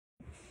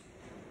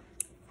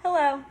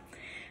Hello.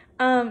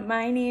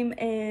 My name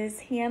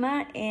is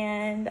Hannah,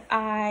 and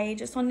I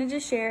just wanted to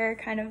share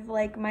kind of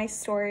like my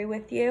story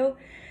with you.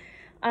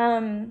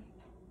 It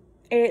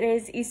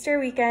is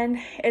Easter weekend,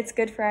 it's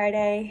Good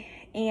Friday,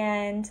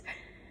 and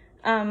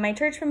my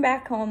church from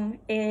back home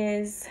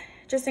is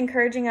just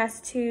encouraging us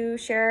to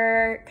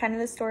share kind of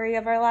the story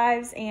of our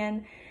lives,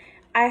 and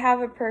I have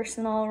a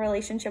personal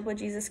relationship with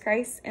Jesus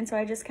Christ, and so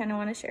I just kind of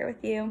want to share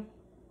with you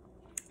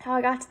how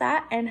I got to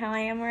that and how I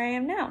am where I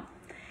am now.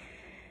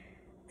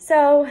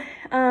 So,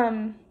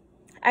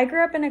 I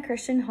grew up in a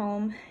Christian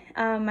home.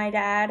 My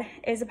dad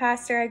is a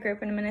pastor. I grew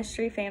up in a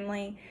ministry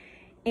family,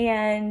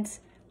 and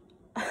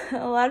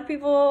a lot of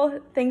people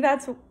think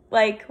that's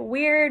like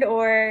weird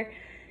or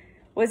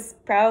was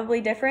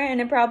probably different,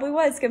 and it probably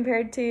was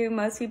compared to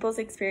most people's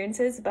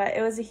experiences, but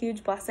it was a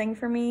huge blessing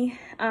for me.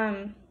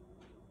 My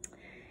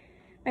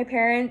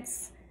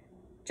parents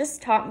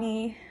just taught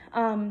me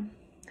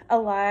a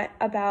lot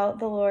about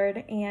the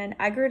Lord, and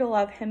I grew to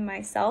love him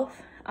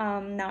myself,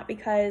 not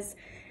because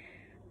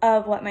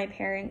of what my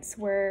parents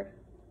were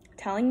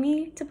telling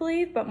me to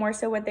believe, but more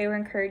so what they were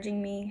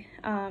encouraging me,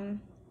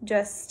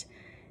 just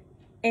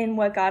in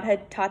what God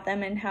had taught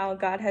them and how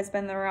God has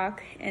been the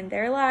rock in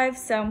their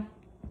lives. So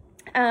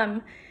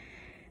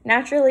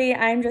naturally,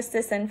 I'm just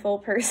a sinful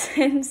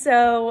person,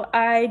 so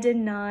I did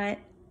not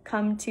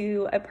come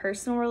to a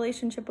personal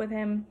relationship with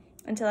him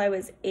until I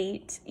was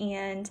 8,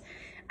 and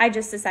I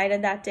just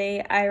decided that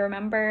day. I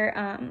remember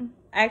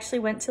I actually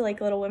went to like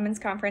a little women's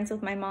conference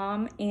with my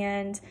mom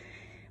and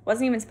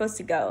wasn't even supposed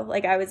to go.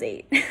 Like, I was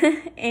 8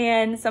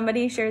 and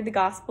somebody shared the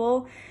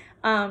gospel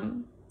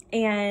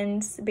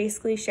and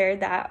basically shared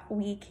that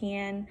we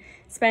can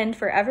spend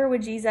forever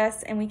with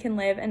Jesus and we can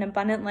live an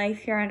abundant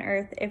life here on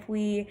earth if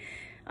we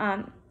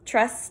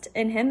trust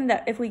in him,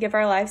 that if we give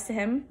our lives to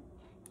him,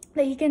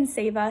 that he can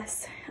save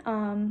us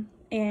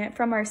and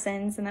from our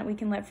sins, and that we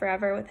can live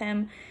forever with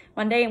him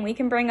one day, and we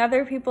can bring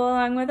other people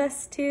along with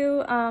us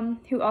too,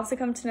 who also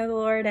come to know the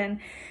Lord. And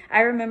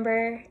I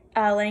remember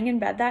laying in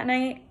bed that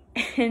night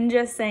and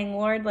just saying,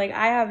 Lord, like,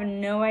 I have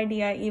no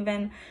idea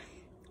even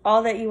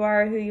all that you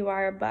are, who you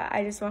are, but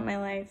I just want my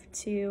life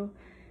to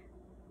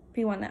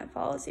be one that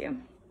follows you.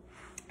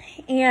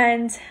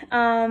 And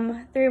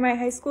through my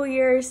high school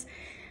years,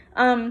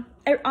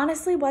 it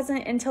honestly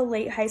wasn't until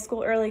late high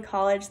school, early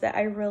college that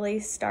I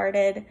really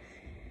started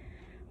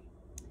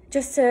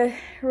just to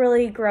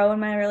really grow in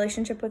my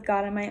relationship with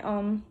God on my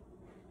own.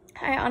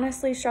 I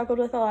honestly struggled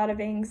with a lot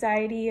of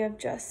anxiety and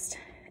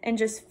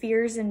just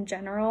fears in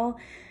general.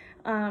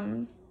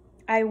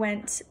 I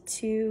went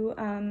to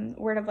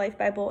Word of Life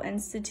Bible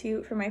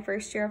Institute for my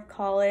first year of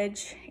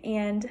college,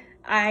 and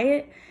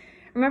I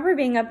remember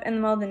being up in the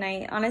middle of the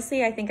night.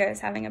 Honestly, I think I was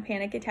having a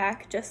panic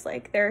attack, just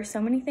like there are so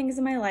many things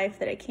in my life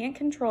that I can't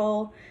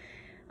control,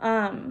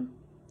 and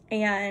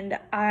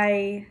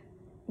I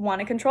want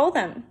to control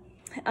them.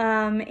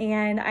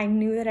 And I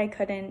knew that I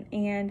couldn't,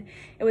 and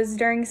it was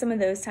during some of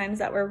those times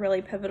that were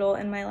really pivotal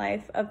in my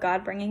life of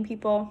God bringing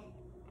people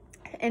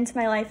into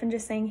my life and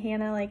just saying,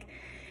 Hannah, like,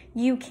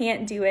 you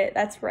can't do it.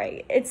 That's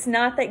right. It's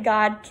not that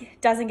God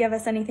doesn't give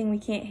us anything we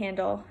can't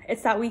handle.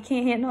 It's that we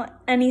can't handle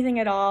anything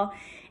at all,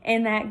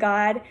 and that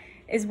God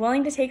is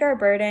willing to take our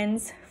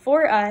burdens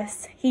for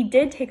us. He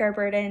did take our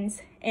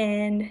burdens,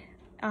 and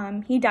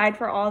he died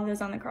for all of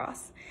those on the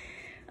cross.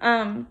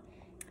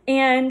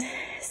 And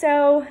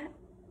so,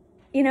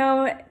 you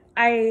know,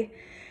 I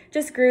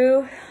just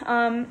grew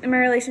in my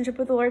relationship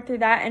with the Lord through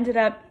that, ended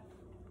up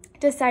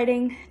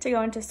deciding to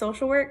go into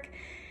social work.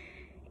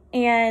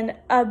 And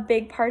a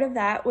big part of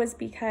that was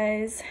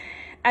because,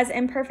 as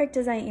imperfect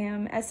as I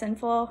am, as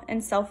sinful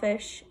and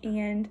selfish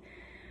and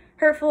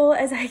hurtful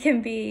as I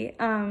can be,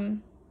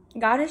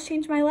 God has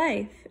changed my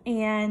life,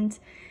 and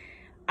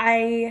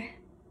I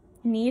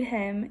need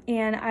him,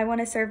 and I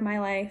want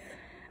to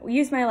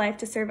use my life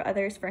to serve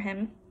others for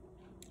him.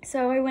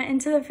 So I went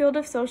into the field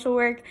of social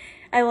work.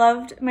 I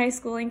loved my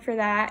schooling for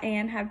that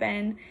and have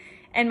been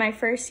in my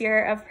first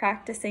year of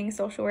practicing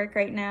social work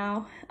right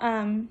now.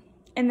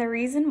 And the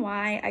reason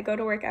why I go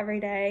to work every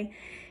day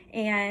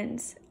and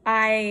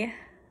I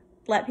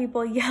let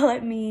people yell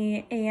at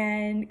me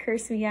and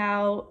curse me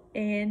out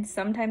and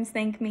sometimes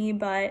thank me,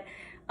 but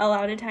a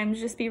lot of times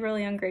just be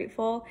really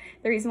ungrateful.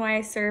 The reason why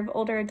I serve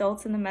older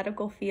adults in the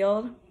medical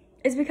field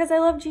is because I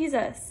love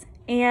Jesus,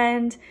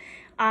 and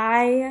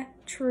I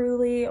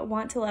truly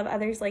want to love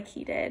others like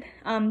he did.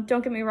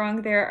 Don't get me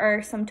wrong, there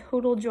are some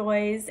total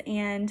joys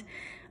and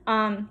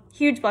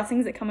huge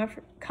blessings that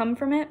come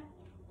from it,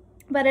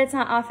 but it's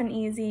not often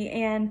easy.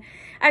 And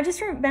I've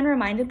just been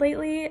reminded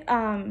lately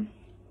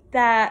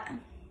that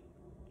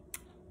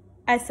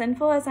as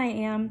sinful as I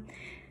am,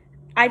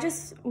 I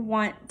just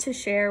want to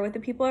share with the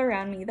people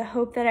around me the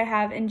hope that I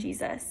have in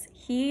Jesus.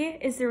 He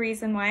is the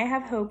reason why I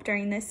have hope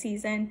during this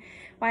season,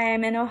 why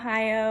I'm in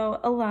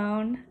Ohio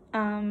alone,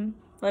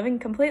 living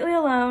completely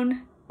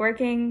alone,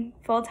 working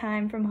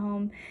full-time from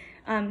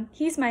home.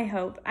 He's my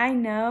hope. I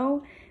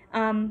know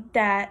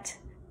that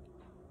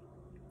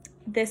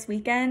this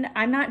weekend,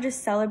 I'm not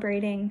just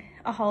celebrating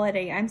a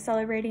holiday. I'm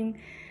celebrating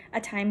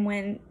a time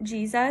when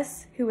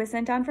Jesus, who was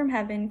sent down from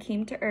heaven,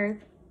 came to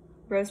earth,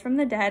 rose from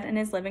the dead, and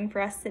is living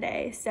for us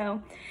today.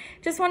 So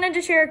just wanted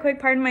to share a quick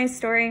part of my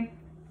story.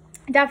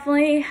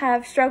 Definitely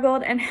have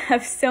struggled and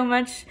have so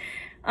much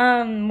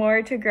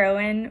more to grow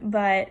in,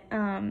 but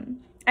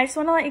I just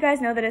want to let you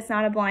guys know that it's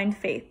not a blind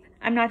faith.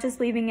 I'm not just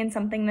believing in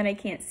something that I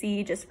can't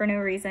see just for no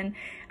reason.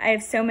 I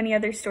have so many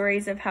other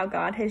stories of how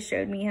God has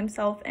showed me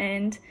himself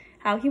and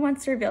how he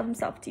wants to reveal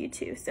himself to you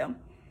too. So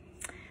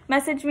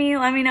message me,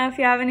 let me know if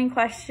you have any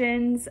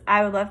questions.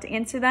 I would love to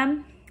answer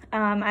them.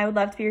 I would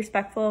love to be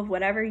respectful of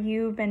whatever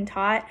you've been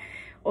taught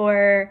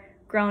or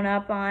grown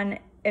up on.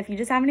 If you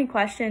just have any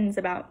questions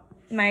about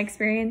my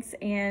experience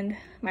and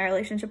my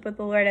relationship with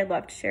the Lord, I'd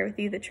love to share with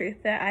you the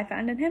truth that I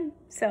found in him.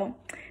 So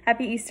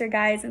happy Easter,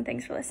 guys, and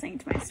thanks for listening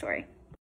to my story.